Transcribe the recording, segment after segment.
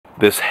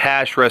This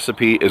hash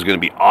recipe is going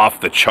to be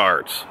off the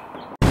charts.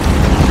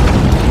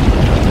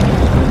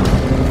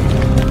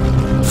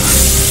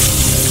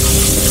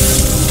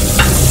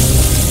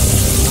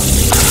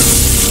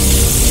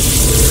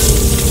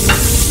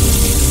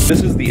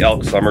 This is the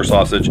elk summer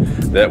sausage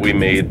that we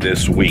made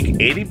this week.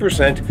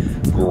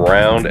 80%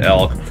 ground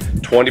elk,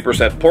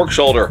 20% pork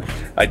shoulder.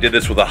 I did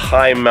this with a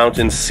High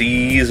Mountain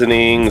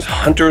Seasonings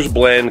Hunter's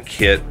Blend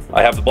kit.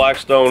 I have the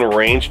Blackstone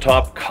Range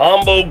Top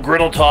Combo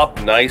Griddle Top,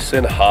 nice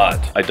and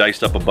hot. I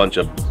diced up a bunch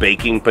of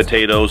baking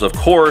potatoes, of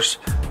course,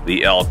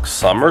 the elk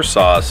summer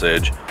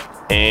sausage,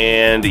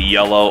 and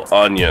yellow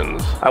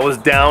onions. I was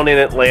down in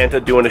Atlanta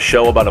doing a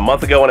show about a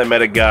month ago and I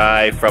met a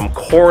guy from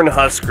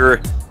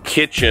Cornhusker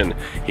Kitchen.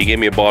 He gave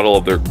me a bottle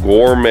of their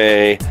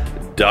gourmet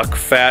duck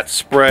fat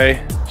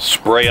spray.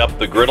 Spray up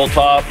the griddle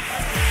top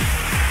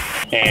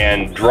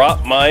and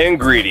drop my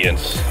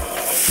ingredients.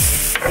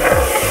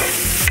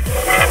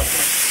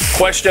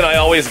 Question I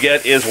always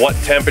get is, what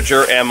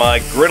temperature am I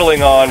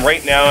griddling on?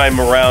 Right now I'm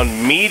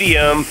around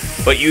medium,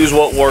 but use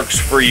what works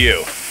for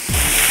you.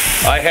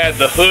 I had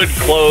the hood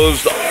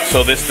closed,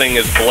 so this thing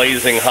is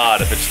blazing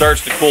hot. If it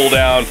starts to cool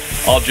down,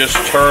 I'll just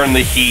turn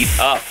the heat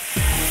up.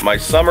 My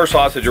summer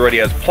sausage already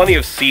has plenty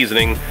of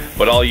seasoning,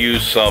 but I'll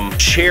use some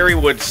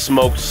cherrywood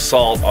smoked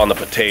salt on the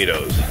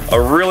potatoes.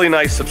 A really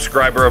nice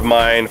subscriber of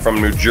mine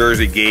from New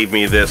Jersey gave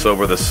me this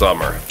over the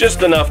summer.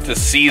 Just enough to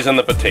season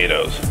the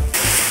potatoes.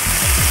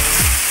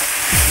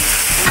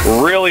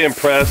 Really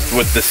impressed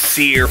with the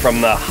sear from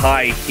the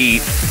high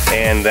heat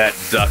and that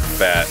duck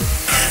fat.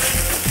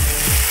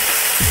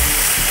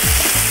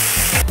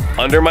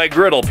 Under my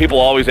griddle, people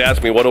always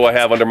ask me, what do I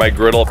have under my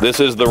griddle? This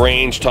is the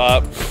Range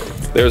Top.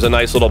 There's a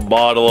nice little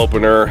bottle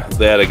opener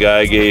that a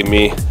guy gave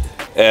me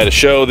at a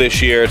show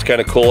this year. It's kind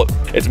of cool.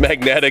 It's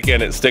magnetic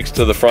and it sticks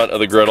to the front of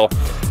the griddle.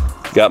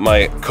 Got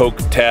my Coke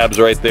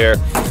tabs right there.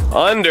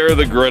 Under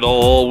the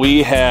griddle,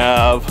 we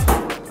have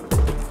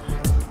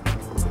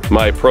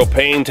my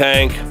propane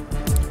tank.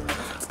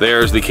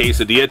 There's the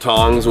quesadilla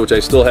tongs, which I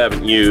still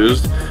haven't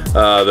used.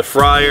 The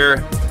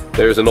fryer.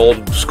 There's an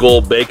old school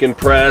bacon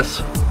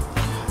press.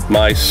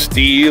 My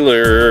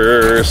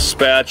Steeler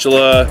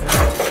spatula,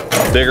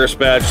 bigger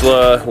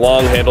spatula,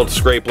 long-handled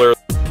scrapler.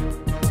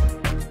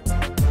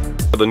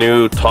 The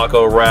new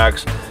taco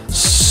racks,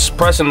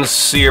 press and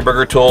sear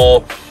burger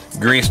tool,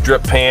 grease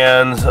drip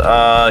pans,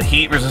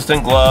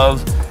 heat-resistant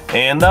gloves,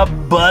 and the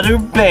Butter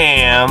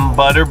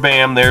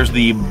Bam. There's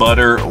the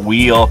butter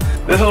wheel.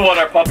 This is what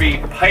our puppy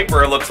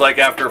Piper looks like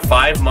after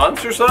 5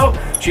 months or so.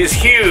 She's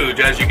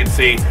huge, as you can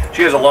see.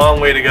 She has a long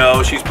way to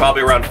go. She's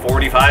probably around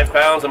 45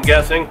 pounds, I'm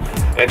guessing.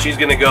 And she's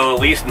gonna go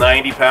at least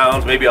 90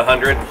 pounds, maybe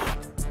 100.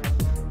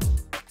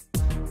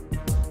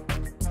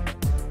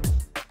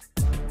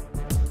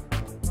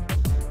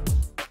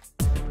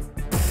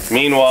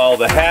 Meanwhile,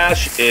 the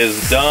hash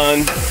is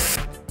done.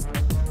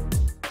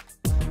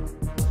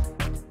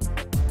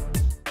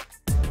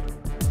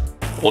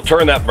 We'll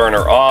turn that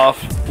burner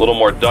off. A little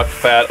more duck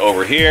fat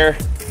over here.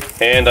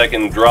 And I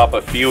can drop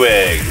a few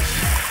eggs.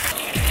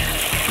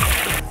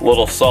 A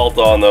little salt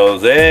on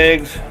those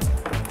eggs.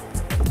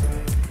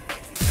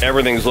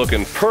 Everything's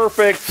looking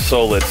perfect,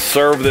 so let's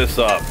serve this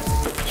up.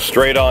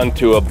 Straight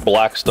onto a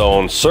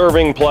Blackstone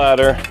serving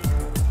platter.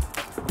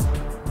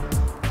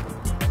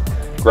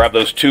 Grab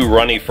those 2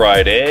 runny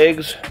fried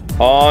eggs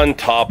on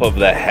top of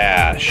the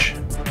hash.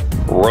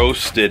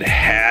 Roasted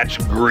hatch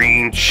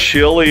green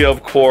chili,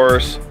 of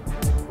course.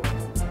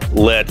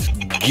 Let's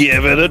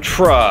give it a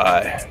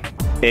try.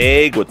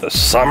 Egg with the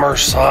summer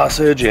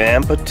sausage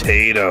and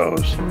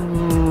potatoes.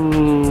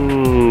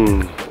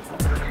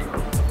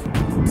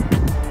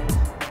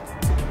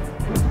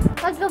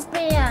 Butter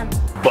Bam.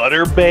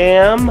 Butter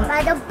Bam.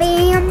 Butter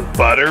Bam.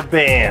 Butter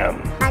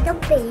Bam. Butter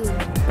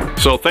Bam.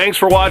 So thanks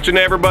for watching,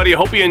 everybody. I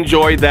hope you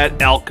enjoyed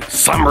that elk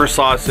summer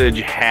sausage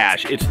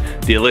hash. It's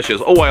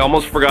delicious. Oh, I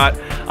almost forgot.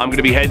 I'm going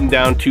to be heading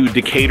down to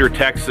Decatur,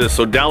 Texas.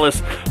 So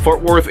Dallas,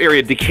 Fort Worth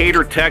area,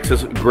 Decatur,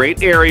 Texas,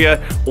 great area.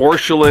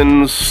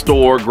 Orscheln's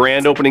store,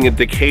 grand opening in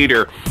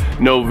Decatur,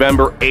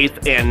 November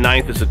 8th and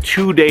 9th. It's a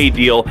 2-day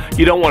deal.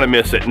 You don't want to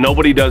miss it.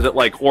 Nobody does it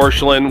like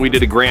Orscheln. We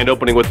did a grand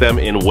opening with them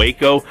in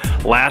Waco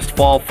last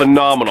fall.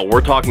 Phenomenal.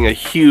 We're talking a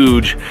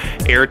huge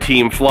air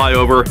team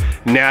flyover,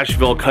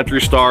 Nashville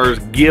Country Stars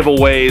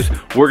giveaways.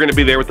 We're going to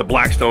be there with the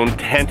Blackstone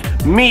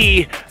tent.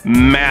 Me,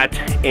 Matt,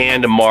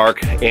 and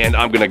Mark, and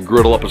I'm going to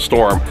griddle up a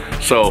storm.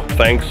 So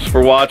thanks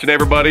for watching,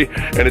 everybody,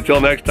 and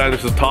until next time,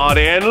 this is Todd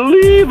and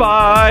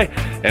Levi,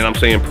 and I'm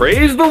saying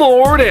praise the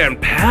Lord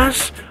and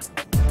pass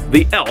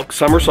the elk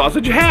summer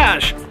sausage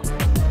hash.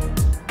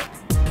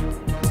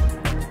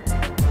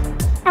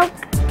 Elk.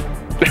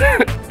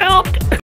 Elk.